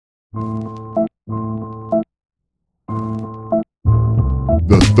The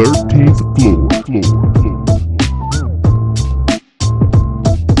 13th floor.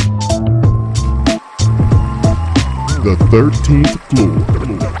 The 13th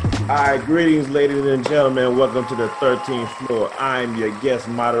floor. All right, greetings, ladies and gentlemen. Welcome to the 13th floor. I'm your guest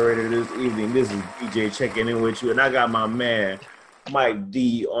moderator this evening. This is DJ checking in with you, and I got my man Mike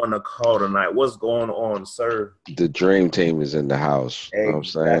D on the call tonight. What's going on, sir? The dream team is in the house. You know what I'm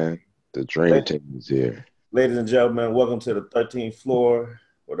Exactly. saying? The dream team is here. Ladies and gentlemen, welcome to the 13th floor,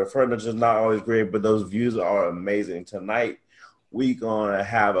 where the furniture is not always great, but those views are amazing. Tonight, we gonna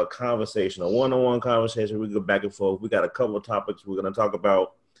have a conversation, a one-on-one conversation. We go back and forth. We got a couple of topics we're gonna talk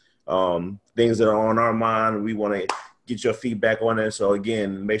about, things that are on our mind. We want to get your feedback on it. So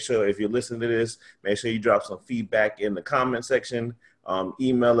again, make sure if you're listening to this, make sure you drop some feedback in the comment section.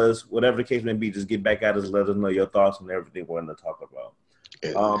 Email us, whatever the case may be. Just get back at us, let us know your thoughts on everything we're going to talk about.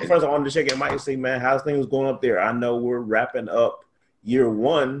 And First, I wanted to check in, Mike, and say, man, how's things going up there? I know we're wrapping up year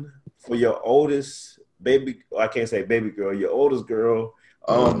one for your oldest baby. I can't say baby girl, your oldest girl.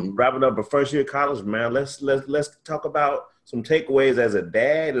 Wrapping up her first year of college, man. Let's talk about some takeaways as a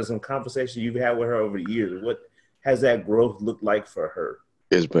dad and some conversation you've had with her over the years. What has that growth looked like for her?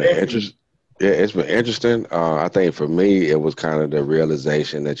 it's been And for you? interesting. Yeah, it's been interesting. I think for me, it was kind of the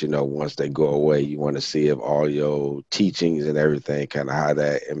realization that, once they go away, you want to see if all your teachings and everything, kind of how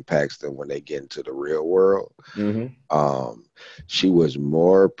that impacts them when they get into the real world. Mm-hmm. Um, she was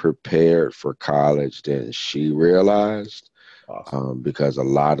more prepared for college than she realized. Awesome. Because a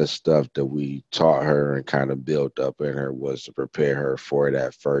lot of stuff that we taught her and kind of built up in her was to prepare her for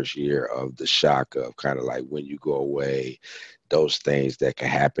that first year of the shock of kind of like when you go away, those things that can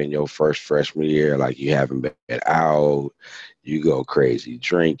happen your first freshman year, like you haven't been out, you go crazy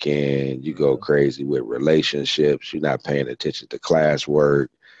drinking, you go crazy with relationships, you're not paying attention to classwork.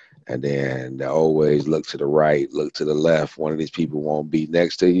 And then they always look to the right, look to the left. One of these people won't be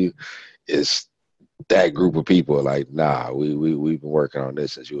next to you. It's that group of people are like, nah, we've been working on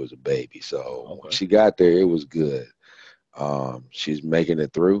this since she was a baby. So when Okay. she got there, it was good. She's making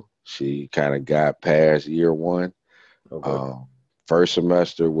it through. She kind of got past year one. Okay. Um, First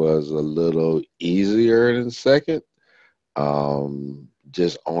semester was a little easier than second,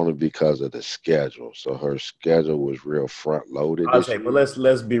 just only because of the schedule. So her schedule was real front loaded I'll this say, but year.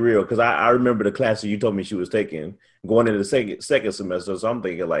 let's be real, because I remember the classes you told me she was taking going into the second semester. So I'm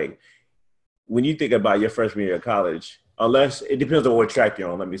thinking like when you think about your freshman year of college, unless it depends on what track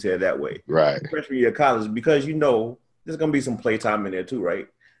you're on, let me say it that way. Right, Freshman year of college, because there's gonna be some playtime in there too, right?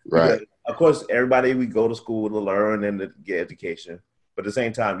 Because right, of course everybody we go to school to learn and to get education, but at the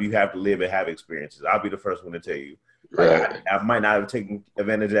same time you have to live and have experiences. I'll be the first one to tell you. Like right. I might not have taken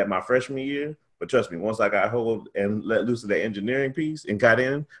advantage of that my freshman year, but trust me, once I got hold and let loose of that engineering piece and got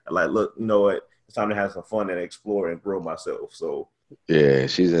in, I like, look, you know what? It's time to have some fun and explore and grow myself. So Yeah,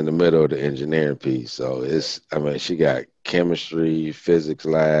 she's in the middle of the engineering piece. So I mean, she got chemistry, physics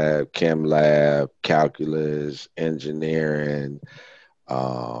lab, chem lab, calculus, engineering,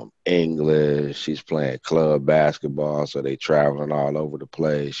 English. She's playing club basketball, so they traveling all over the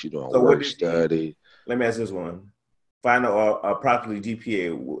place. She doing So what work did she? study. Let me ask this one: final approximately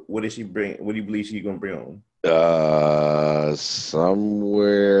GPA. What did she bring? What do you believe she's gonna bring on?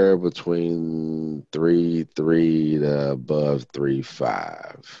 Somewhere between 3.3 to above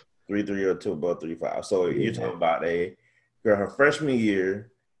 3.5. 3.3 or two above 3.5. So you're Yeah. talking about a girl her freshman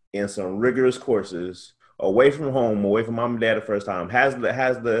year in some rigorous courses, away from home, away from mom and dad the first time. Has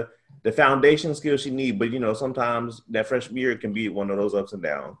the foundation skills she needs, but sometimes that freshman year can be one of those ups and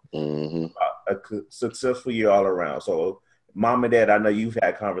downs. Hmm. A successful year all around. So, mom and dad, I know you've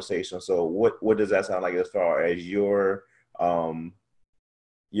had conversations. So, what does that sound like as far as um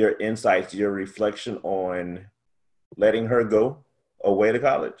your insights, your reflection on letting her go away to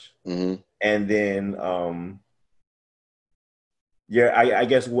college, Hmm. and then yeah, I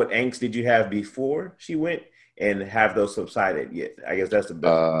guess what angst did you have before she went, and have those subsided yet? I guess that's the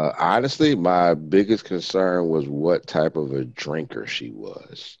best question. Honestly, my biggest concern was what type of a drinker she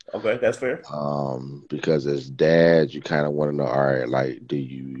was. Okay, that's fair. Because as dads, you kind of want to know, all right, like, do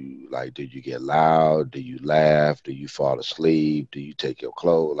you get loud? Do you laugh? Do you fall asleep? Do you take your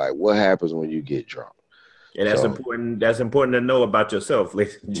clothes? Like, what happens when you get drunk? And that's So, important. That's important to know about yourself,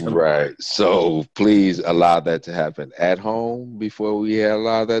 ladies and gentlemen. right. So please allow that to happen at home before we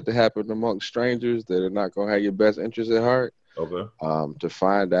allow that to happen amongst strangers that are not going to have your best interest at heart. Okay. To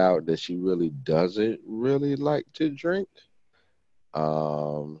find out that she really doesn't really like to drink.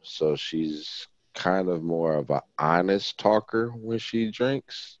 So she's kind of more of an honest talker when she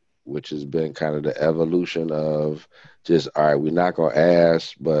drinks. which has been kind of the evolution of just, all right, we're not going to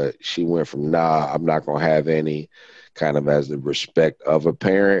ask, but she went from, nah, I'm not going to have any, kind of as the respect of a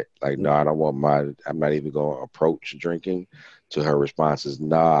parent. Like, no, I don't want I'm not even going to approach drinking, to her response is,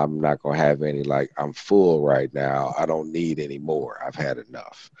 nah, I'm not going to have any. Like, I'm full right now. I don't need any more. I've had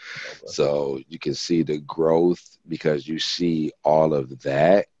enough. Okay. So you can see the growth because you see all of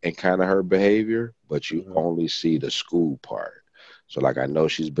that and kind of her behavior, but you Mm-hmm. only see the school part. So, like, I know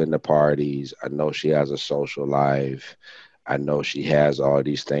she's been to parties. I know she has a social life. I know she has all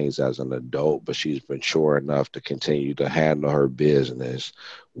these things as an adult, but she's mature enough to continue to handle her business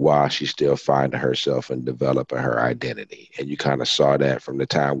while she's still finding herself and developing her identity. And you kind of saw that from the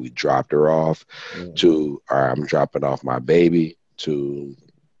time we dropped her off Mm-hmm. to, all right, I'm dropping off my baby, to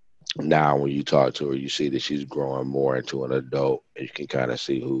now when you talk to her, you see that she's growing more into an adult, and you can kind of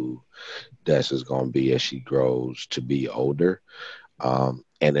see who Des is going to be as she grows to be older.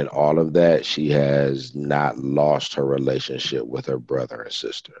 And in all of that, she has not lost her relationship with her brother and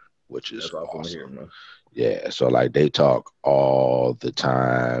sister, which is That's awesome to hear, awesome. man. Yeah, so like they talk all the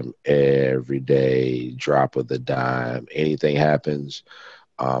time, every day, drop of the dime. Anything happens,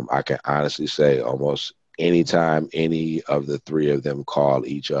 I can honestly say almost anytime any of the three of them call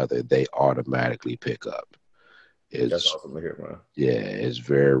each other, they automatically pick up. That's It's awesome to hear, Yeah, it's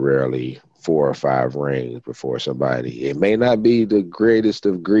very rarely four or five rings before somebody. It may not be the greatest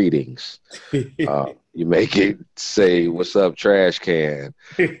of greetings. man. You make it say, "What's up, trash can?"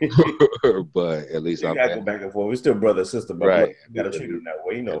 You But at least I'm gotta go back and forth. We're still brother and sister, but look, right. you gotta treat them that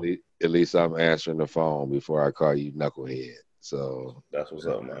way, At least I'm answering the phone before I call you knucklehead. So That's what's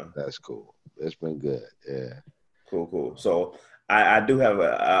up, man. that's cool. It's been good. Yeah. Cool, cool. So I do have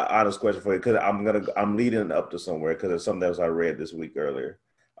a honest question for you because I'm leading up to somewhere because it's something else I read this week earlier.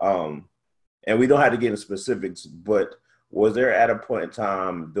 Um, and we don't have to get into specifics, but was there at a point in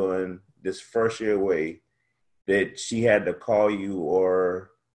time during this first year away that she had to call you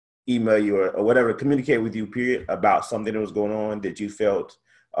or email you or whatever, communicate with you, period, about something that was going on that you felt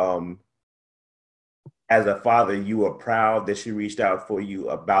um, as a father, you were proud that she reached out for you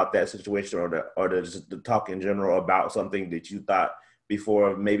about that situation just the talk in general about something that you thought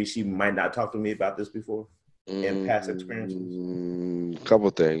before maybe she might not talk to me about this before in past experiences? Couple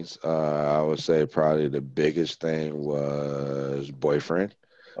things. I would say probably the biggest thing was boyfriend.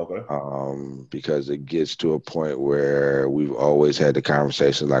 Okay. Because it gets to a point where we've always had the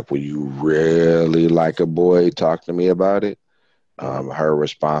conversation like, when you really like a boy, talk to me about it. Mm-hmm. Her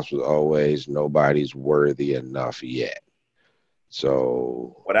response was always, nobody's worthy enough yet.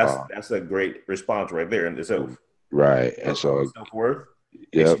 So, Well, that's a great response right there in itself. right. And Her so, self worth, and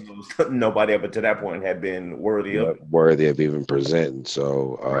yep, she knows nobody up until that point had been worthy of yep, it. worthy of even presenting.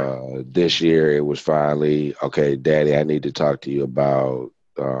 So, Right. this year it was finally, okay, daddy, I need to talk to you about,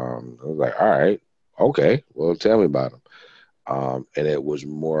 I was like, all right, okay, well, tell me about him. And it was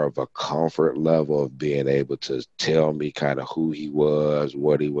more of a comfort level of being able to tell me kind of who he was,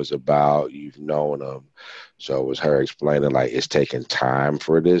 what he was about. You've known him. So it was her explaining, like, it's taking time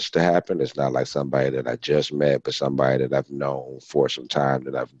for this to happen. It's not like somebody that I just met, but somebody that I've known for some time,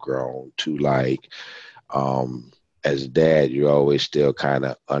 that I've grown to like. Um, as dad, you always still kind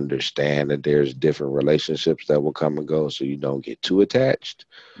of understand that there's different relationships that will come and go, so you don't get too attached.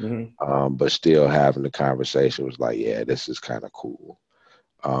 Mm-hmm. But still having the conversation was like, yeah, this is kind of cool.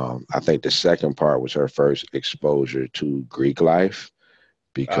 I think the second part was her first exposure to Greek life, Ah,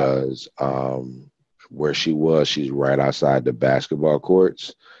 because where she was, she's right outside the basketball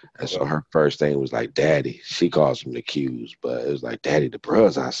courts. And so okay. her first thing was like, Daddy. She calls them the Qs, but it was like, Daddy, the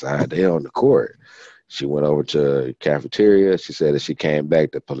bros outside, they on the court. She went over to the cafeteria. She said that she came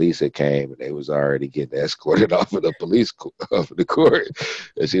back, the police had came, and they was already getting escorted off of the off of the court.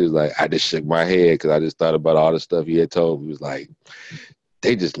 And she was like, I just shook my head because I just thought about all the stuff he had told me. He was like,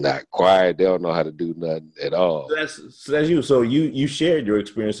 they just not quiet. They don't know how to do nothing at So all. that's you. So you shared your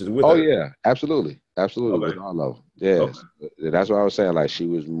experiences with Oh her. yeah, absolutely, absolutely, with Okay. all of them. Okay. Yes, that's what I was saying. Like, she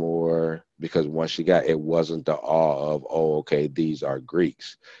was more, because once she got, it wasn't the awe of, oh, okay, these are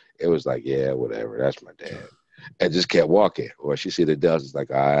Greeks. It was like, yeah, whatever, that's my dad, and just kept walking. Or she see the dust, it's like,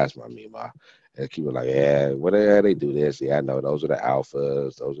 ah, that's my Mima, and keep it like, yeah, whatever they do this, yeah, I know those are the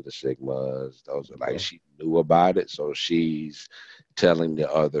alphas, those are the sigmas, those are, like, Okay. she knew about it, so she's telling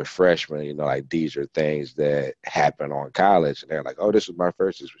the other freshmen, like, these are things that happen on college. And they're like, oh, this is my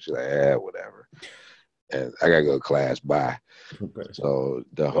first experience. She's like, yeah, whatever. And I got to go to class. Bye. Okay. So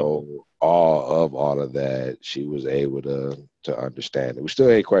the Okay. whole all of all of that, she was able to understand it. We still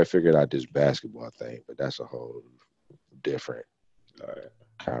ain't quite figured out this basketball thing, but that's a whole different All right.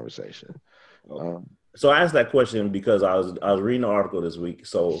 conversation. Okay. So I asked that question because I was reading an article this week.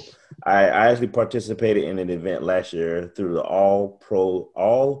 So I actually participated in an event last year through the All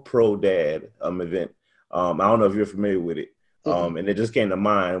Pro Dad event. I don't know if you're familiar with it. And it just came to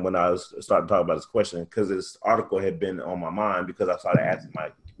mind when I was starting to talk about this question because this article had been on my mind because I started asking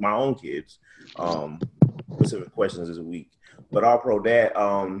my own kids specific questions this week. But All Pro Dad,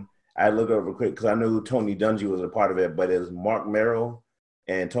 I looked over quick because I knew Tony Dungy was a part of it, but it's Mark Merrill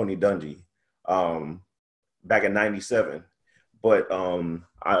and Tony Dungy. Um, Back in '97. But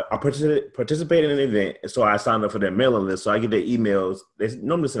I participated in an event, so I signed up for their mailing list. So I get their emails. They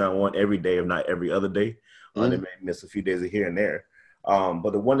normally send out one every day, if not every other day. They may miss a few days here and there. But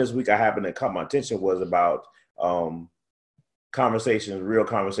the one this week I happened to caught my attention was about real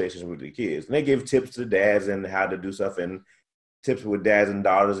conversations with the kids. And they give tips to dads and how to do stuff and tips with dads and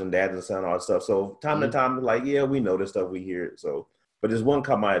daughters and dads and son, all that stuff. So time to time, like, yeah, we know this stuff, we hear it. So, but this one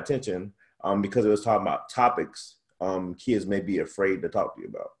caught my attention because it was talking about topics kids may be afraid to talk to you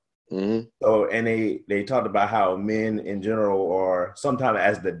about. So, and they talked about how men in general, or sometimes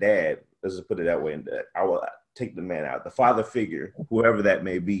as the dad, let's just put it that way, and I will take the man out, the father figure, whoever that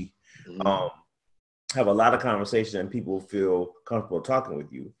may be, have a lot of conversation and people feel comfortable talking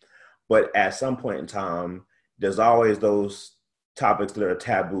with you. But at some point in time, there's always those topics that are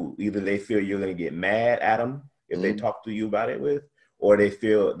taboo. Either they feel you're going to get mad at them if they talk to you about it with, or they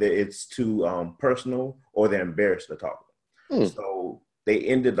feel that it's too personal, or they're embarrassed to talk. So they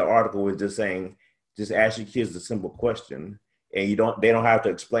ended the article with just saying, just ask your kids a simple question, and they don't have to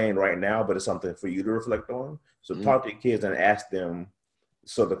explain right now, but it's something for you to reflect on. So talk to your kids and ask them.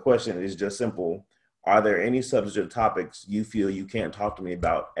 So the question is just simple: are there any subject or topics you feel you can't talk to me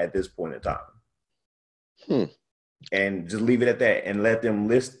about at this point in time? And just leave it at that, and let them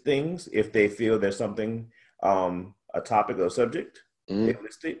list things if they feel there's something, a topic or subject. They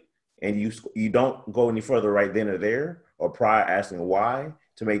list it, and you don't go any further right then or there, or prior asking why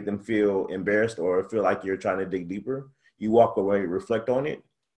to make them feel embarrassed or feel like you're trying to dig deeper. You walk away, reflect on it,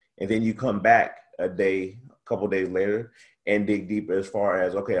 and then you come back a couple days later, and dig deeper as far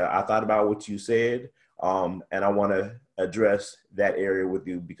as, okay, I thought about what you said, and I want to address that area with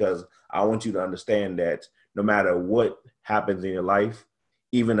you because I want you to understand that no matter what happens in your life,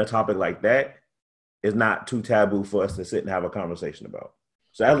 even a topic like that is not too taboo for us to sit and have a conversation about.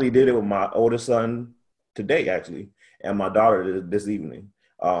 So I actually did it with my oldest son today, actually, and my daughter this evening.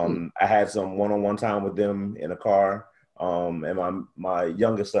 I had some one-on-one time with them in a car, and my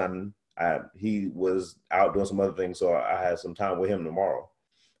youngest son, he was out doing some other things, so I had some time with him tomorrow.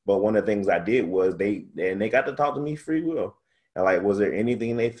 But one of the things I did was they got to talk to me free will. And like, was there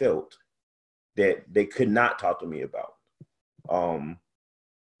anything they felt that they could not talk to me about?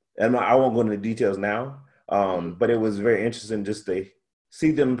 And I won't go into the details now, but it was very interesting just to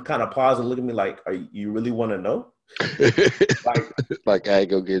see them kind of pause and look at me like, you really want to know? Like I ain't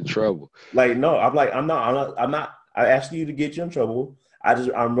gonna get in trouble. Like, no, I'm not. I asked you to get you in trouble.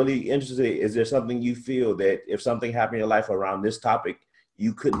 I'm really interested. Is there something you feel that if something happened in your life around this topic,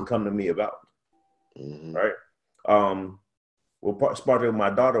 you couldn't come to me about? Right. Part of my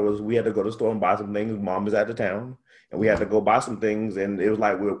daughter was we had to go to the store and buy some things. Mom is out of town, and we had to go buy some things. And it was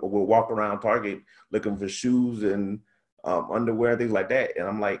like we'll walk around Target looking for shoes and underwear and things like that. And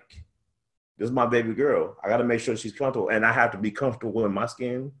I'm like, this is my baby girl. I got to make sure she's comfortable, and I have to be comfortable in my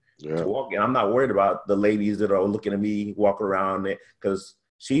skin to walk. And I'm not worried about the ladies that are looking at me walk around it because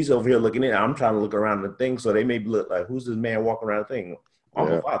she's over here looking in. I'm trying to look around the thing, so they may look like, who's this man walking around the thing?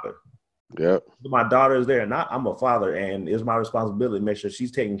 I'm a father. My daughter is there, and I'm a father, and it's my responsibility to make sure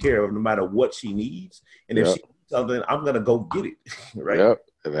she's taken care of no matter what she needs. And if she needs something, I'm gonna go get it. Right.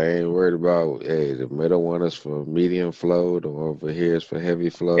 And I ain't worried about, hey, the middle one is for medium flow, the one over here is for heavy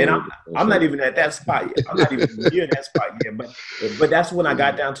flow. And I'm not even at that spot yet. I'm not even near that spot yet. But that's when I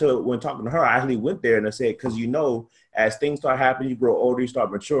got down to it. When talking to her, I actually went there and I said, because as things start happening, you grow older, you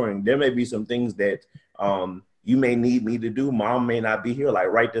start maturing. There may be some things that you may need me to do. Mom may not be here like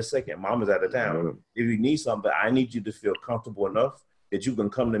right this second. Mom is out of town. If you need something, I need you to feel comfortable enough that you can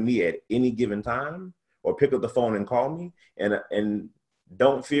come to me at any given time or pick up the phone and call me. And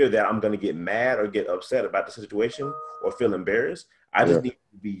don't fear that I'm going to get mad or get upset about the situation or feel embarrassed. I just need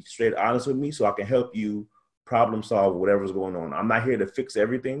you to be straight honest with me so I can help you problem solve whatever's going on. I'm not here to fix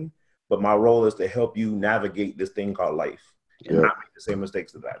everything, but my role is to help you navigate this thing called life and not make the same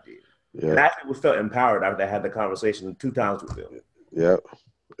mistakes that I did. And I actually felt empowered after I had the conversation 2 times with them.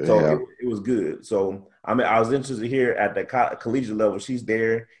 So it was good. So I was interested to hear at the collegiate level, she's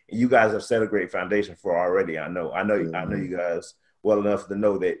there, and you guys have set a great foundation for her already. I know you guys well enough to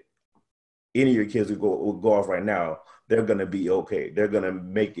know that any of your kids who go off right now, they're gonna be okay. They're gonna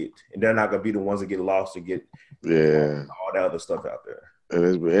make it, and they're not gonna be the ones that get lost or get Yeah. all that other stuff out there. And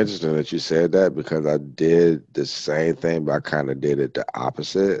it's been interesting that you said that because I did the same thing, but I kind of did it the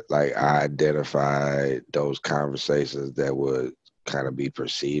opposite. Like I identified those conversations that would kind of be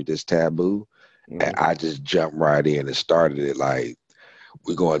perceived as taboo. And Mm-hmm. I just jumped right in and started it like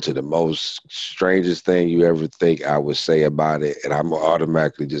we're going to the most strangest thing you ever think I would say about it, and I'm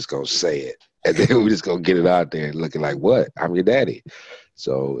automatically just gonna say it. And then we're just gonna get it out there and looking like what? I'm your daddy.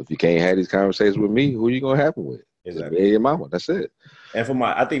 So if you can't have these conversations with me, who you gonna have them with? Just me Exactly. and your mama. That's it. And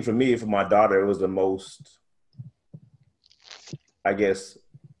I think for me, for my daughter, it was the most, I guess,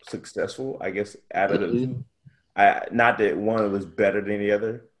 successful. I guess out of the Mm-hmm. two, not that one was better than the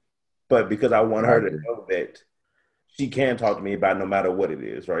other, but because I want I her to agree. know that she can talk to me about no matter what it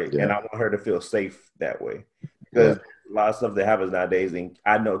is, right? And Yeah. I want her to feel safe that way Yeah. because a lot of stuff that happens nowadays, and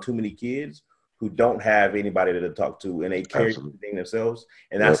I know too many kids who don't have anybody to talk to, and they carry Absolutely. everything themselves.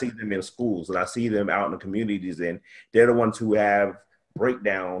 And I Yep. see them in schools, and I see them out in the communities, and they're the ones who have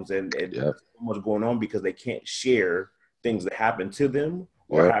breakdowns and Yep. so much going on because they can't share things that happen to them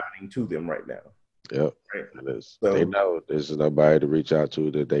or Yep. happening to them right now, Yep. right? And they So know there's nobody to reach out to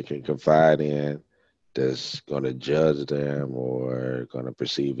that they can confide in that's gonna judge them or gonna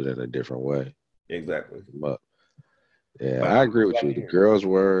perceive it in a different way. exactly. But yeah, But I I'm agree with glad you. to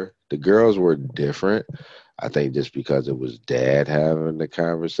hear The girls were different. I think just because it was dad having the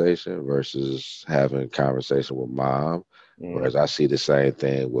conversation versus having a conversation with mom. it. Whereas I see the same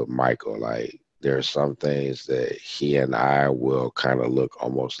thing with Michael. Like there are some things that he and I will kind of look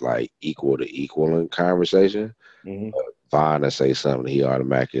almost like equal to equal in conversation. Mm-hmm. Vaughn will say something, he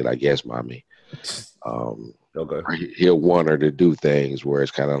automatically like, yes, mommy. Um, Okay. or he'll want her to do things where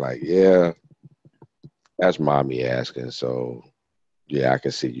it's kind of like, yeah, that's mommy asking. So yeah, I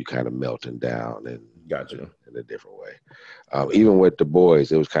can see you kind of melting down Gotcha. in a different way. Even with the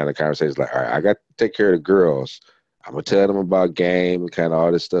boys, it was kind of conversations like, all right, I got to take care of the girls. I'm gonna tell them about game and kind of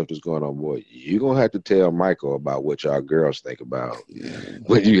all this stuff that's going on. Boy, you gonna have to tell Michael about what y'all girls think about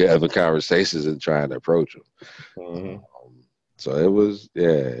when you having conversations and trying to approach them. Mm-hmm. So it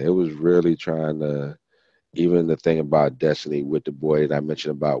was really trying to, even the thing about Destiny with the boy that I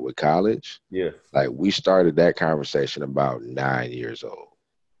mentioned about with college, Yeah. like we started that conversation about 9 years old.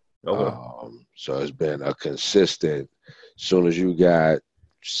 Okay. So it's been a consistent, soon as you got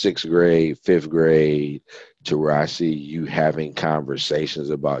sixth grade, fifth grade, to where I see you having conversations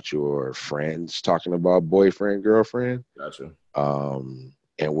about your friends talking about boyfriend, girlfriend. Gotcha.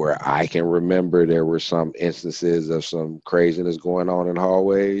 And where I can remember there were some instances of some craziness going on in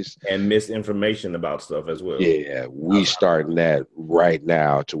hallways. And misinformation about stuff as well. Yeah, we starting that right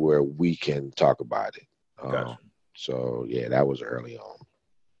now to where we can talk about it. Gotcha. So yeah, that was early on.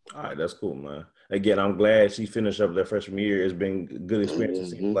 All right, that's cool, man. Again, I'm glad she finished up that freshman year. It's been a good experience. It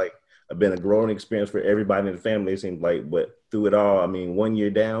seems Hmm. like it's been a growing experience for everybody in the family. It seems like, but through it all, I mean, 1 year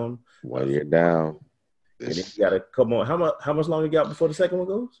down, 1 year down. and then you got to come on. How much longer you got before the second one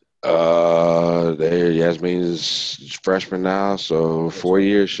goes? There Yasmin is freshman now, so 4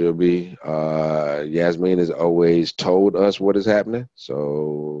 years she'll be. Yasmin has always told us what is happening.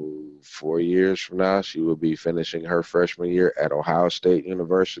 So 4 years from now, she will be finishing her freshman year at Ohio State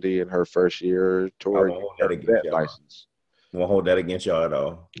University in her first year I toward won't hold her that against vet y'all. license. I won't hold that against y'all at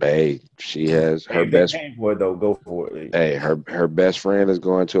all. Hey, she has Hey, her if they best. paying for it though, go for it. Hey, her best friend is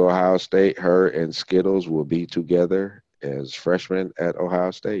going to Ohio State. Her and Skittles will be together as freshmen at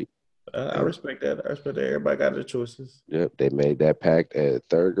Ohio State. I respect that. I respect that. Everybody got their choices. Yep, they made that pact at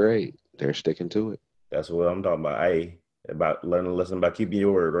third grade. They're sticking to it. That's what I'm talking about. Hey, about learning a lesson about keeping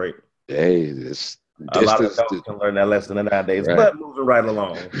your word, right? Hey, this A lot of distance, adults can learn that lesson nowadays, right? but moving right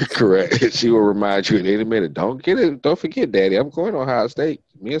along. Correct. She will remind you in any minute. Don't get it. Don't forget, Daddy. I'm going to Ohio State.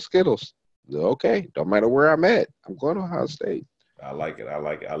 Me and Skittles. Okay. Don't matter where I'm at. I'm going to Ohio State. I like it. I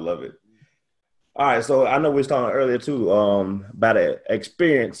like it. I love it. All right. So I know we was talking earlier too, about an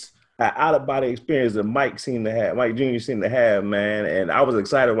experience, an out of body experience that Mike Jr. seemed to have, man. And I was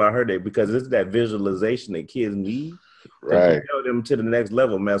excited when I heard it because it's that visualization that kids need to Right. propel them to the next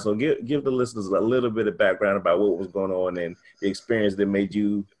level, man. So give the listeners a little bit of background about what was going on and the experience that made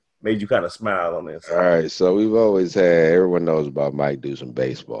you kind of smile on the All inside. right. So we've always had, everyone knows about Mike do some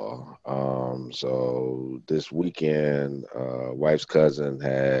baseball. So this weekend, wife's cousin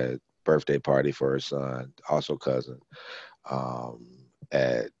had birthday party for her son, also cousin, um,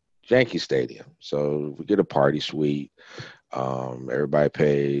 at Yankee Stadium. So we get a party suite. Everybody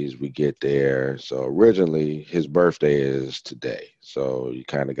pays. We get there. So originally, his birthday is today. So you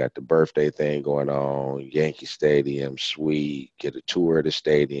kind of got the birthday thing going on. Yankee Stadium, suite. Get a tour of the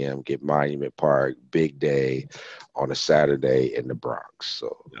stadium. Get Monument Park. Big day on a Saturday in the Bronx.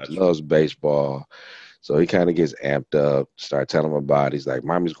 So he Gotcha. loves baseball. So he kind of gets amped up. Start telling him about. He's like,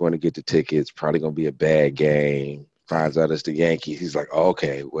 "Mommy's going to get the tickets. Probably gonna be a bad game." Finds out it's the Yankees. He's like, oh,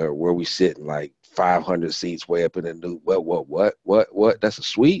 okay, where we sitting? Like 500 seats way up in the new. What? That's a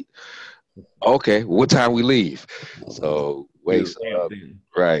suite. Okay, what time we leave? So He was wakes up. amped in.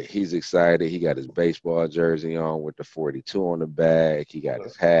 Right, he's excited. He got his baseball jersey on with the 42 on the back. He got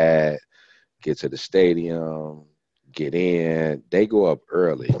his hat. Get to the stadium. Get in. They go up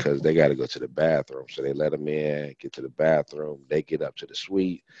early because they got to go to the bathroom. So they let him in. Get to the bathroom. They get up to the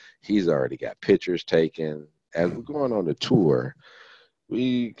suite. He's already got pictures taken. As we're going on the tour,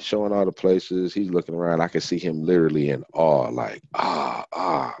 we showing all the places. He's looking around. I can see him literally in awe, like,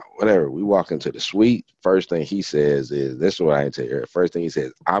 whatever. We walk into the suite. First thing he says is, this is what I ain't tell you. First thing he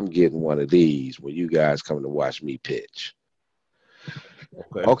says, I'm getting one of these when you guys come to watch me pitch.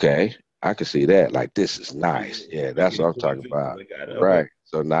 Okay. Okay, I can see that. Like, this is nice. Yeah, Like that's what I'm anything talking physical, about. they got it. Okay. Right.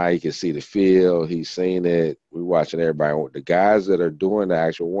 So now he can see the field. He's seen it. We're watching everybody. The guys that are doing the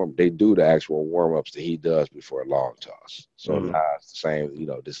actual warm, they do the actual warm ups that he does before a long toss. So Mm-hmm. now it's the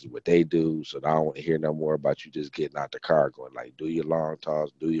same. This is what they do. So now I don't want to hear no more about you just getting out the car, going like, do your long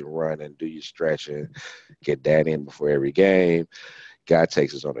toss, do your running, do your stretching, get that in before every game. Guy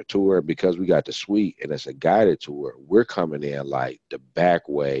takes us on a tour because we got the suite and it's a guided tour. We're coming in like the back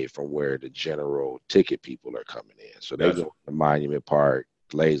way from where the general ticket people are coming in. So they Gotcha. go to Monument Park.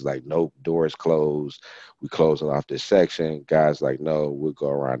 Lays like, nope, doors closed. We closing off this section. Guys like, no, we'll go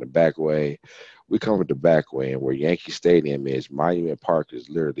around the back way. We come with the back way, and where Yankee Stadium is, Monument Park is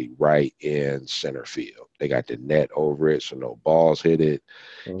literally right in center field. They got the net over it, so no balls hit it.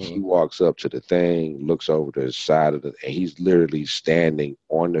 He Mm-hmm. walks up to the thing, looks over to the side of and he's literally standing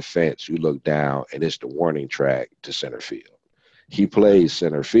on the fence. You look down, and it's the warning track to center field. He plays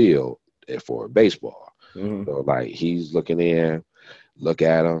center field for baseball. Mm-hmm. So, like, he's looking in, look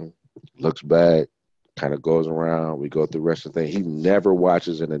at him, looks back, kind of goes around. We go through the rest of the thing. He never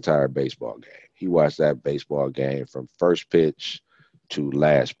watches an entire baseball game. He watched that baseball game from first pitch to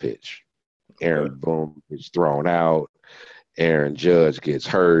last pitch. Okay. Aaron Boone gets thrown out. Aaron Judge gets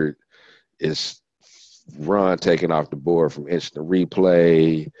hurt. It's run taken off the board from instant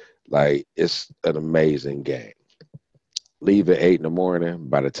replay. Like, it's an amazing game. Leave at 8 in the morning.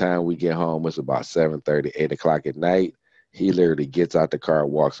 By the time we get home, it's about 7:30, 8 o'clock at night. He literally gets out the car,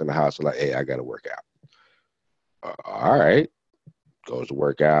 walks in the house, and like, hey, I got to work out. All right. Goes to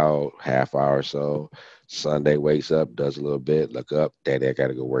work out, half hour or so. Sunday wakes up, does a little bit, look up, daddy, I got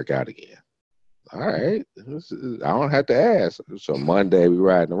to go work out again. All right. I don't have to ask. So Monday we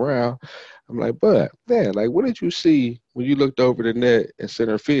riding around. I'm like, bud, man, like, what did you see when you looked over the net in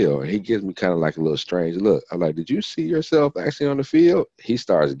center field? And he gives me kind of like a little strange look. I'm like, did you see yourself actually on the field? He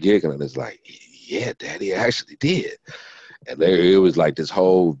starts giggling. It's like, yeah, daddy, I actually did. And there it was like this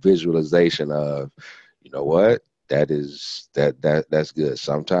whole visualization of, you know what? That's good.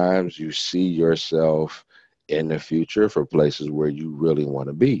 Sometimes you see yourself in the future for places where you really want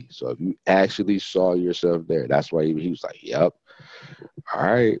to be. So if you actually saw yourself there, that's why he was like, yep. All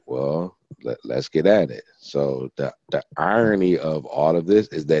right, well, let's get at it. So the irony of all of this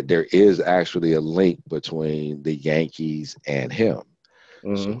is that there is actually a link between the Yankees and him.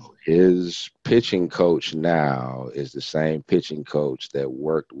 So Mm-hmm. his pitching coach now is the same pitching coach that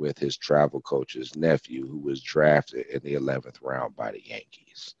worked with his travel coach's nephew, who was drafted in the 11th round by the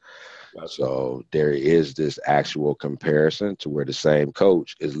Yankees. Gotcha. So there is this actual comparison to where the same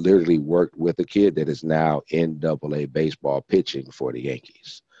coach is literally worked with a kid that is now in Double A baseball pitching for the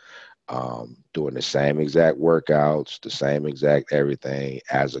Yankees, doing the same exact workouts, the same exact everything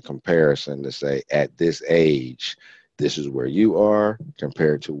as a comparison to say at this age, this is where you are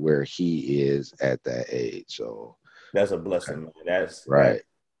compared to where he is at that age. So, That's a okay, blessing, man. right.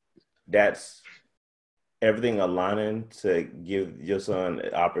 That's everything aligning to give your son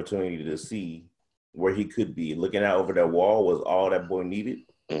an opportunity to see where he could be. Looking out over that wall was all that boy needed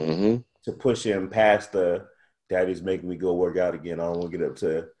Mm-hmm. to push him past the daddy's making me go work out again. I don't want to get up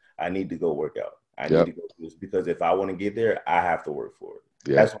to I need to go work out. I need Yep. to go do this because if I want to get there, I have to work for it.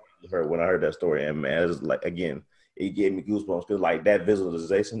 Yep. That's what I heard when I heard that story. And man, it was like again, it gave me goosebumps because like that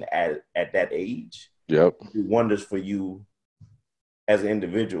visualization at that age Yep. do wonders for you as an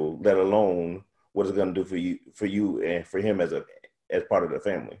individual, let alone what it's going to do for you and for him as part of the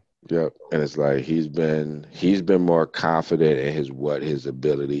family. Yep. And it's like he's been more confident in his what his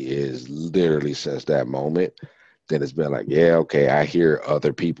ability is literally since that moment. then it's been like, yeah, okay, I hear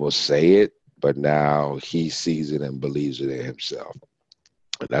other people say it, but now he sees it and believes it in himself.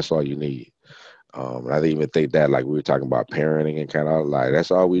 And that's all you need. And I even think that, like we were talking about parenting and kind of like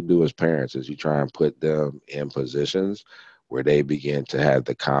that's all we do as parents is you try and put them in positions where they begin to have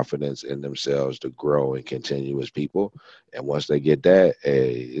the confidence in themselves to grow and continue as people. And once they get that,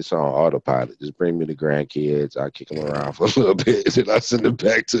 hey, it's on autopilot. Just bring me the grandkids. I kick them around for a little bit, and I send them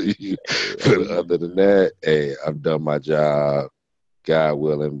back to you. But other than that, hey, I've done my job. God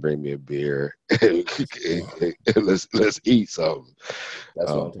willing, bring me a beer. Let's eat something.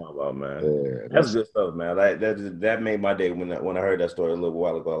 That's what I'm Um, talking about, man. yeah, That's good stuff, man. Like that made my day when I heard that story a little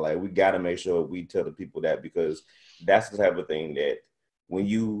while ago. Like we got to make sure we tell the people that because that's the type of thing that when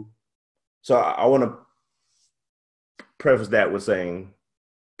you. So I want to preface that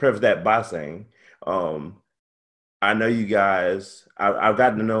by saying, um, I know you guys. I've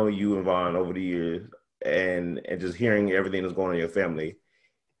gotten to know you and Vaughn over the years, and just hearing everything that's going on in your family.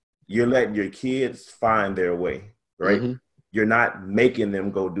 You're letting your kids find their way, right? hmm You're not making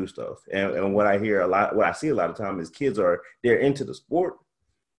them go do stuff. And what I hear a lot, what I see a lot of time is kids they're into the sport,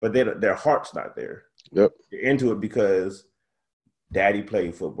 but their heart's not there. Yep. They're into it because daddy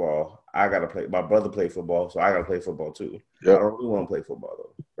played football. I gotta play. My brother played football, so I gotta play football too. I Yep. don't really want to play football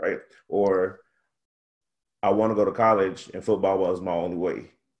though, right? Or I want to go to college, and football was my only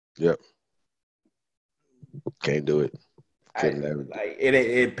way. Yep. Can't do it. I Couldn't ever do like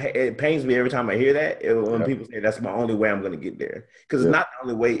it pains me every time I hear that when Yep. people say that's my only way I'm going to get there because it's Yep. not the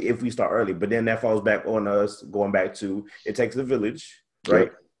only way if we start early, but then that falls back on us going back to it takes a village, Yep.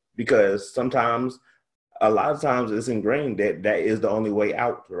 right? Because sometimes a lot of times it's ingrained that that is the only way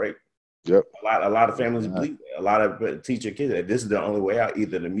out, right? Yep. A lot of It's families not. believe that. A lot of teach your kids that this is the only way out,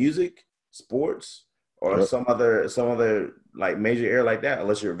 either the music, sports, or Yep. some other like major area like that.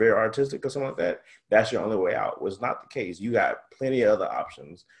 Unless you're very artistic or something like that, that's your only way out. Was not the case. You got plenty of other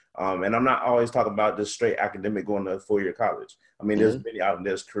options. And I'm not always talking about just straight academic going to 4-year college. I mean, there's hmm many out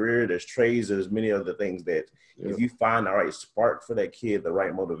there's career, there's trades, there's many other things that if Yep. you find the right spark for that kid, the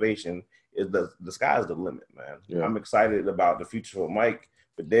right motivation, is the sky's the limit, man. Yep. I'm excited about the future for Mike,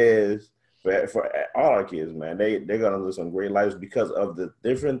 for Dez, for all our kids, man. They're gonna live some great lives because of the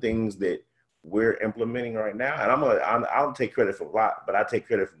different things that we're implementing right now. And I don't take credit for a lot, but I take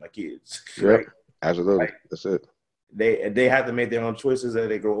credit for my kids, Yep. right? Absolutely. Like That's it. they have to make their own choices as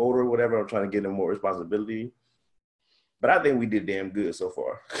they grow older, whatever. I'm trying to give them more responsibility, but I think we did damn good so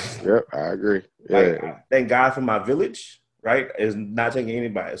far. Yep. I agree. Like, Yeah. I thank God for my village, right? Is not taking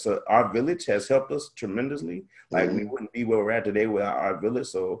anybody. So our village has helped us tremendously. Like we hmm wouldn't be where we're at today without our village.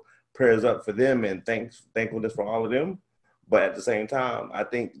 So prayers up for them and thankfulness for all of them. But at the same time, I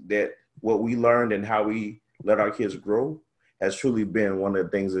think that what we learned and how we let our kids grow has truly been one of the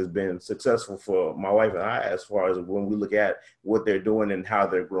things that's been successful for my wife and I as far as when we look at what they're doing and how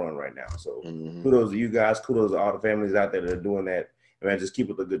they're growing right now. So hmm kudos to you guys, kudos to all the families out there that are doing that. Man, just keep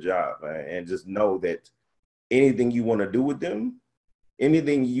up the good job, man, and just know that anything you want to do with them,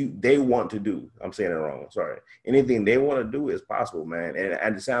 anything they want to do, I'm saying it wrong, sorry. Anything they want to do is possible, man.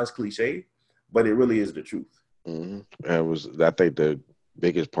 And it sounds cliche, but it really is the truth. And I think the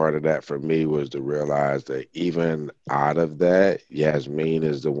biggest part of that for me was to realize that even out of that, Yasmin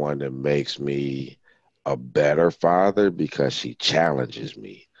is the one that makes me a better father because she challenges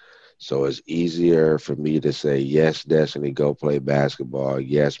me. So it's easier for me to say, yes, Destiny, go play basketball.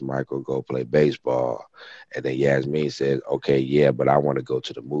 Yes, Michael, go play baseball. And then Yasmin says, okay, yeah, but I want to go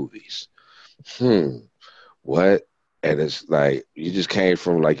to the movies. Hmm, what? And it's like, you just came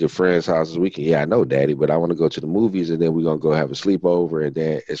from like your friend's house this weekend. Yeah, I know, Daddy, but I want to go to the movies and then we're going to go have a sleepover. And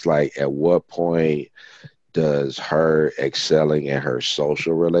then it's like, at what point does her excelling in her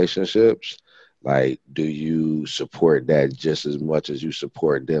social relationships, like, do you support that just as much as you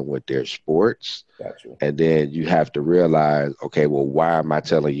support them with their sports? Got you. And then you have to realize, okay, well, why am I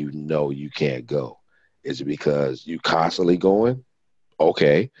telling you no, you can't go? Is it because you constantly going?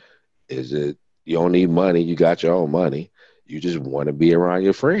 Okay. Is it you don't need money, you got your own money, you just want to be around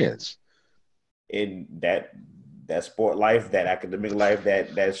your friends? And that sport life, that academic life,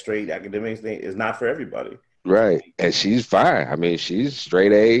 that straight academics thing is not for everybody. Right. And she's fine. I mean, she's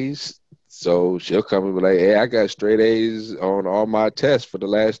straight A's. So she'll come and be like, hey, I got straight A's on all my tests for the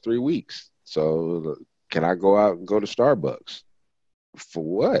last 3 weeks. So can I go out and go to Starbucks? For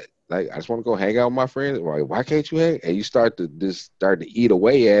what? Like, I just want to go hang out with my friends. Why can't you hang? And you start to eat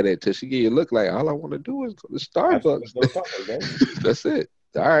away at it till she get you look like all I want to do is go to Absolutely, Starbucks. those Starbucks, man. That's it.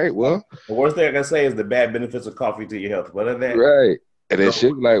 All right, well, The worst thing I can say is the bad benefits of coffee to your health. But other than that, right. And then go.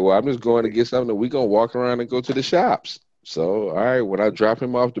 she'll be like, well, I'm just going to get something. We gonna walk around and go to the shops. So, all right, when I drop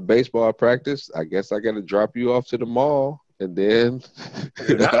him off to baseball practice, I guess I got to drop you off to the mall, and then,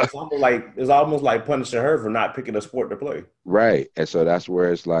 So now it's almost like punishing her for not picking a sport to play. right. And so that's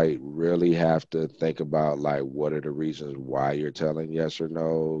where it's like really have to think about like what are the reasons why you're telling yes or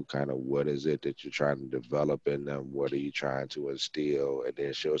no, kind of what is it that you're trying to develop in them, what are you trying to instill, and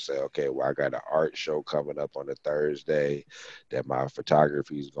then she'll say, okay, well, I got an art show coming up on a Thursday that my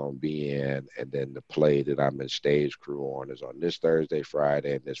photography is going to be in, and then the play that I'm in stage crew on is on this Thursday,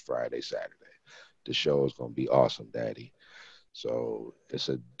 Friday, and this Friday, Saturday. The show is going to be awesome, Daddy. So it's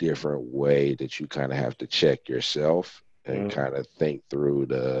a different way that you kind of have to check yourself and Mm-hmm. kind of think through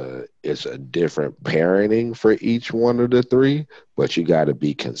it's a different parenting for each one of the three, but you got to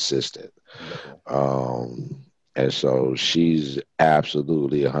be consistent. Definitely. And so she's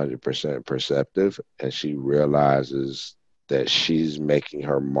absolutely 100% perceptive, and she realizes that she's making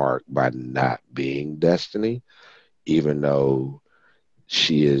her mark by not being Destiny, even though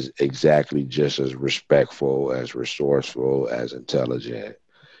she is exactly just as respectful, as resourceful, as intelligent.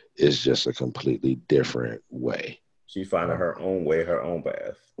 It's just a completely different way. She's finding her own way, her own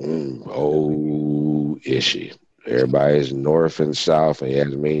path. Oh, is she? Everybody's north and south, and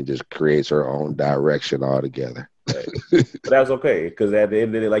Yasmin just creates her own direction altogether. Hey. But that's okay, because at the end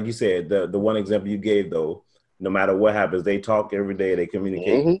of the day, like you said, the one example you gave though, no matter what happens, they talk every day, they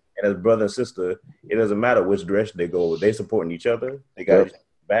communicate, Hmm. and as brother and sister, it doesn't matter which direction they go, they supporting each other. They got Yep. each other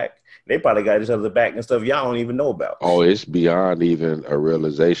back. They probably got each other back and stuff y'all don't even know about. Oh, it's beyond even a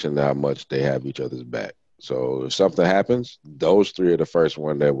realization how much they have each other's back. So if something happens, those three are the first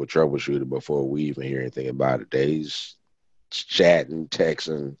one that will troubleshoot it before we even hear anything about it. They's chatting,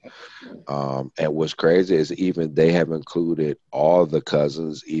 texting. And what's crazy is even they have included all the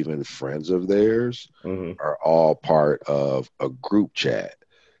cousins, even friends of theirs, Mm-hmm. are all part of a group chat.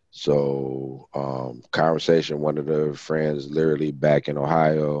 So, conversation, one of the friends literally back in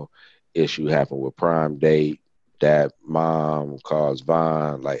Ohio, issue happened with Prime Date. That mom calls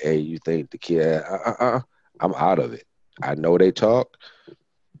Vaughn, like, hey, you think the kid, I'm out of it. I know they talk,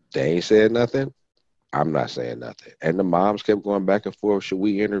 they ain't said nothing. I'm not saying nothing. And the moms kept going back and forth. Should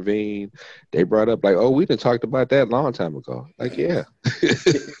we intervene? They brought up like, oh, we done talked about that a long time ago. Like, yeah,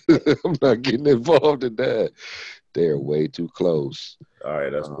 I'm not getting involved in that. They're way too close. All right,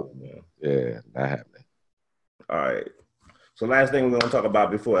 that's cool, Um, man. yeah, not happening. All right. So last thing we're gonna talk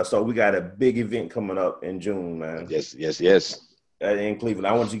about before, so we got a big event coming up in June, man. Yes, yes, yes. In Cleveland.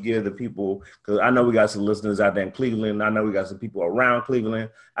 I want you to give the people, because I know we got some listeners out there in Cleveland. I know we got some people around Cleveland.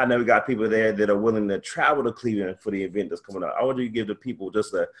 I know we got people there that are willing to travel to Cleveland for the event that's coming up. I want you to give the people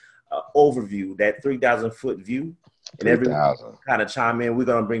just a overview, that 3,000 foot view, and everyone 3,000. kind of chime in. We're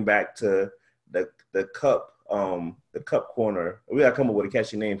gonna bring back to the the cup corner. We gotta come up with a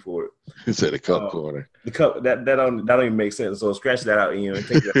catchy name for it. He said a cup corner. The cup that don't even make sense. So scratch that out, Ian, and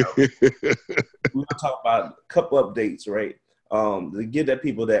take that out. We're gonna talk about couple updates, right? To give that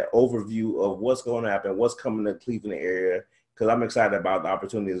people that overview of what's going to happen, what's coming to the Cleveland area, because I'm excited about the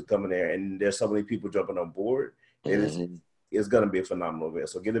opportunities coming there, and there's so many people jumping on board that Hmm. it's going to be a phenomenal event.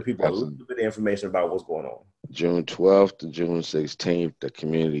 So give the people a little Absolutely. bit of information about what's going on. June 12th to June 16th, the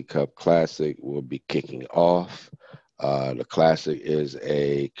Community Cup Classic will be kicking off. The Classic is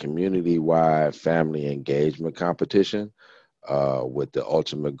a community wide family engagement competition with the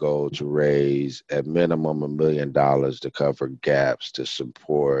ultimate goal to raise at minimum $1 million to cover gaps to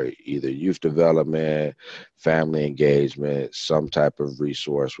support either youth development, family engagement, some type of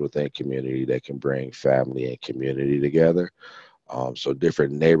resource within community that can bring family and community together. So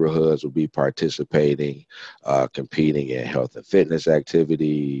different neighborhoods will be participating, competing in health and fitness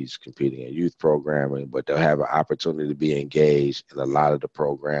activities, competing in youth programming, but they'll have an opportunity to be engaged in a lot of the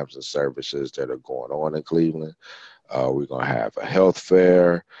programs and services that are going on in Cleveland. We're going to have a health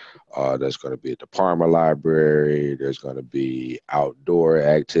fair. There's going to be at the Parma Library. There's going to be outdoor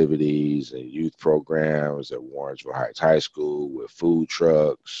activities and youth programs at Warrensville Heights High School with food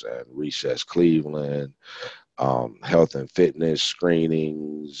trucks and Recess Cleveland, health and fitness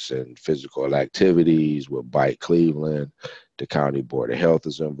screenings and physical activities with Bike Cleveland. The County Board of Health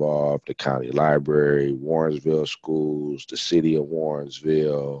is involved, the County Library, Warrensville Schools, the City of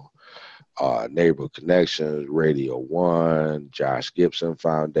Warrensville, Neighborhood Connections, Radio One, Josh Gibson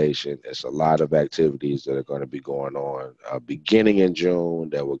Foundation. It's a lot of activities that are going to be going on beginning in June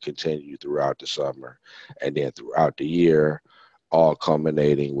that will continue throughout the summer and then throughout the year, all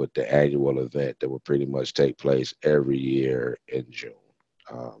culminating with the annual event that will pretty much take place every year in June.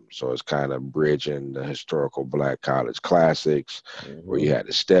 So it's kind of bridging the historical Black college classics where you Mm-hmm. had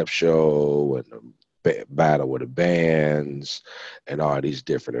the step show and the battle with the bands and all these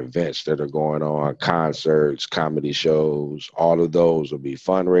different events that are going on, concerts, comedy shows. All of those will be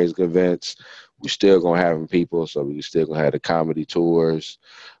fundraising events. We're still gonna have them people, so we still gonna have the comedy tours.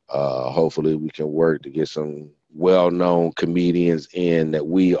 Hopefully we can work to get some well-known comedians in that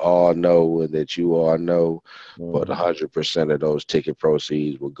we all know and that you all know. But 100% of those ticket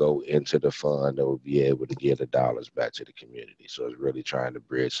proceeds will go into the fund that will be able to get the dollars back to the community. So it's really trying to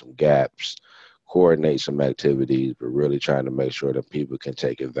bridge some gaps, coordinate some activities, but really trying to make sure that people can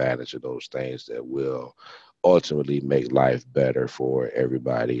take advantage of those things that will ultimately make life better for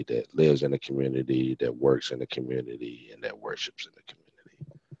everybody that lives in the community, that works in the community, and that worships in the community.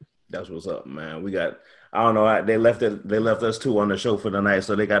 That's what's up, man. We got, I don't know, they left us two on the show for the night,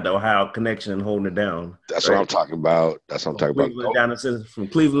 so they got the Ohio connection holding it down. That's right? what I'm talking about. That's what I'm talking Cleveland about. down the from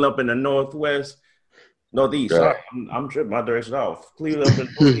Cleveland up in the northeast. Right. Sorry, I'm tripping my direction off. Cleveland up in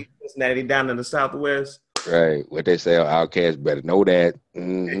the northeast, Cincinnati down in the southwest. Right. What they say, Outcast better know that.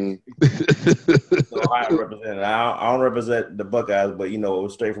 Ohio represented. I don't represent the Buckeyes, but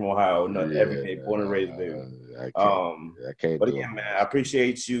straight from Ohio, every day, born and raised, baby. I can't But do again, it. man, I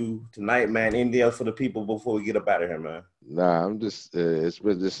appreciate you tonight, man. Anything else for the people before we get up out of here, man? Nah, I'm just, it's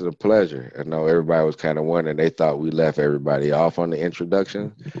been just a pleasure. I know everybody was kind of wondering. They thought we left everybody off on the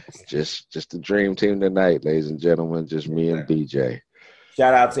introduction. Just the dream team tonight, ladies and gentlemen. Just me and DJ.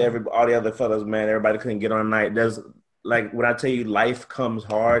 Shout out to all the other fellas, man. Everybody couldn't get on tonight. There's like when I tell you, life comes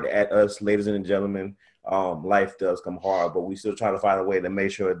hard at us, ladies and gentlemen. Life does come hard, but we still try to find a way to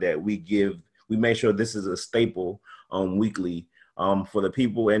make sure that we make sure this is a staple weekly for the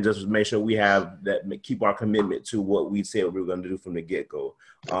people, and just make sure we have that, keep our commitment to what we said we were going to do from the get-go.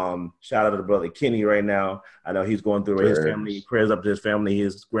 Shout out to the brother Kenny right now. I know he's going through his family. Prayers up to his family.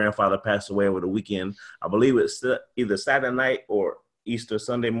 His grandfather passed away over the weekend. I believe it's either Saturday night or Easter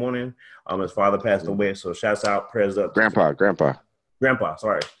Sunday morning. His father passed away. So shouts out, prayers up. Grandpa,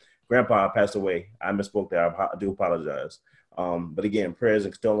 sorry. Grandpa passed away. I misspoke there. I do apologize. But again, prayers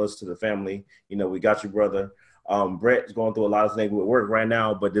and condolences to the family. We got you, brother. Brett's going through a lot of things with work right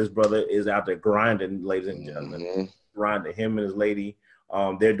now, but this brother is out there grinding, ladies and gentlemen. Grinding, him and his lady.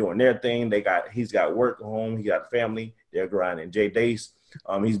 They're doing their thing. He's got work at home. He got family. They're grinding. Jay Dace,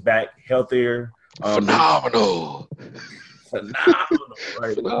 he's back healthier. Phenomenal.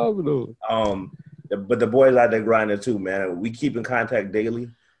 Right? Phenomenal. But the boys out there grinding too, man. We keep in contact daily.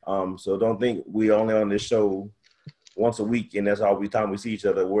 So don't think we only on this show once a week and that's all time we see each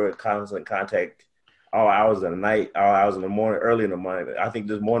other. We're in constant contact all hours of the night, all hours in the morning, early in the morning. I think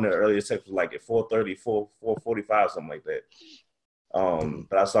this morning the earliest text was like at 4:30, 4:45, something like that.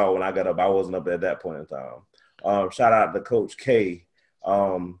 But I saw when I got up, I wasn't up at that point in time. Shout out to Coach K.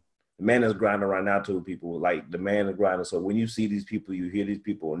 The man is grinding right now too, people. Like the man is grinding. So when you see these people, you hear these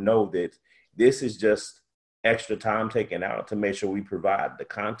people, know that this is just extra time taken out to make sure we provide the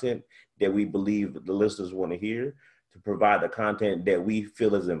content that we believe the listeners want to hear, to provide the content that we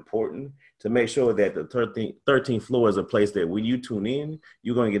feel is important, to make sure that the 13th floor is a place that when you tune in,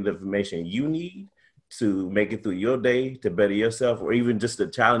 you're going to get the information you need to make it through your day, to better yourself, or even just to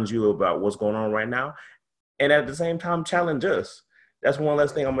challenge you about what's going on right now. And at the same time, challenge us. That's one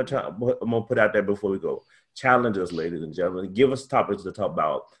last thing I'm gonna put out there before we go. Challenge us, ladies and gentlemen. Give us topics to talk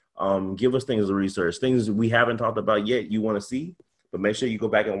about. Give us things to research, things we haven't talked about yet you want to see. But make sure you go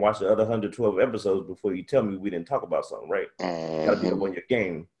back and watch the other 112 episodes before you tell me we didn't talk about something, right? You gotta be up on your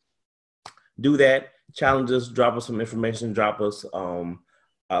game. Do that. Challenge us. Drop us some information. Drop us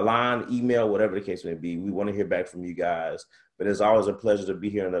a line, email, whatever the case may be. We want to hear back from you guys. But it's always a pleasure to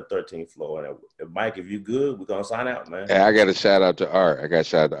be here on the 13th floor. And Mike, if you good, we're gonna sign out, man. Yeah, I got a shout out to Art.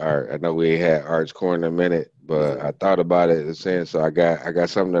 I know we ain't had Art's Corner in a minute, but I thought about it and saying, so I got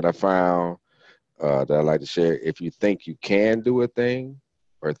something that I found that I'd like to share. If you think you can do a thing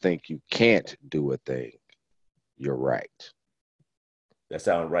or think you can't do a thing, you're right. That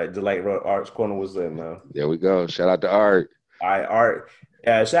sounds right. Just like Art's Corner was in, man. There we go. Shout out to Art. All right, Art.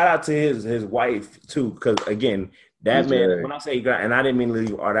 Shout out to his wife too, because again, that man. When I say and I didn't mean to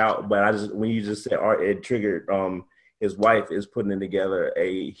leave Art out, but when you just said Art, it triggered. His wife is putting together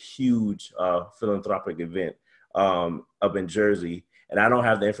a huge philanthropic event up in Jersey, and I don't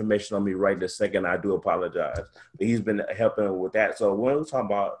have the information on me right this second. I do apologize, but he's been helping with that. So when we're talking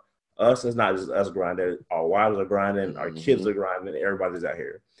about us, it's not just us grinding. Our wives are grinding, our kids are grinding, everybody's out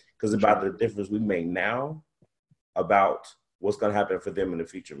here because about the difference we make now about what's going to happen for them in the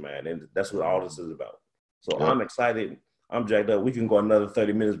future, man. And that's what all this is about. So I'm excited. I'm jacked up. We can go another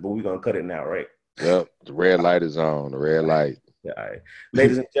 30 minutes, but we're going to cut it now, right? Yep. The red light is on. The red light. All right.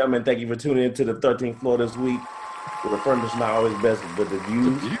 Ladies and gentlemen, thank you for tuning in to the 13th floor this week. Where the furniture's not always best, but the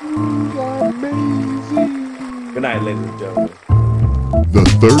views. Views are amazing. Good night, ladies and gentlemen. The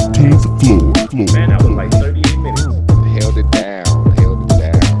 13th floor. Man, that was like 38 minutes. Held it down.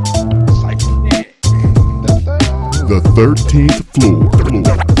 It's like, The 13th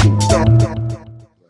floor.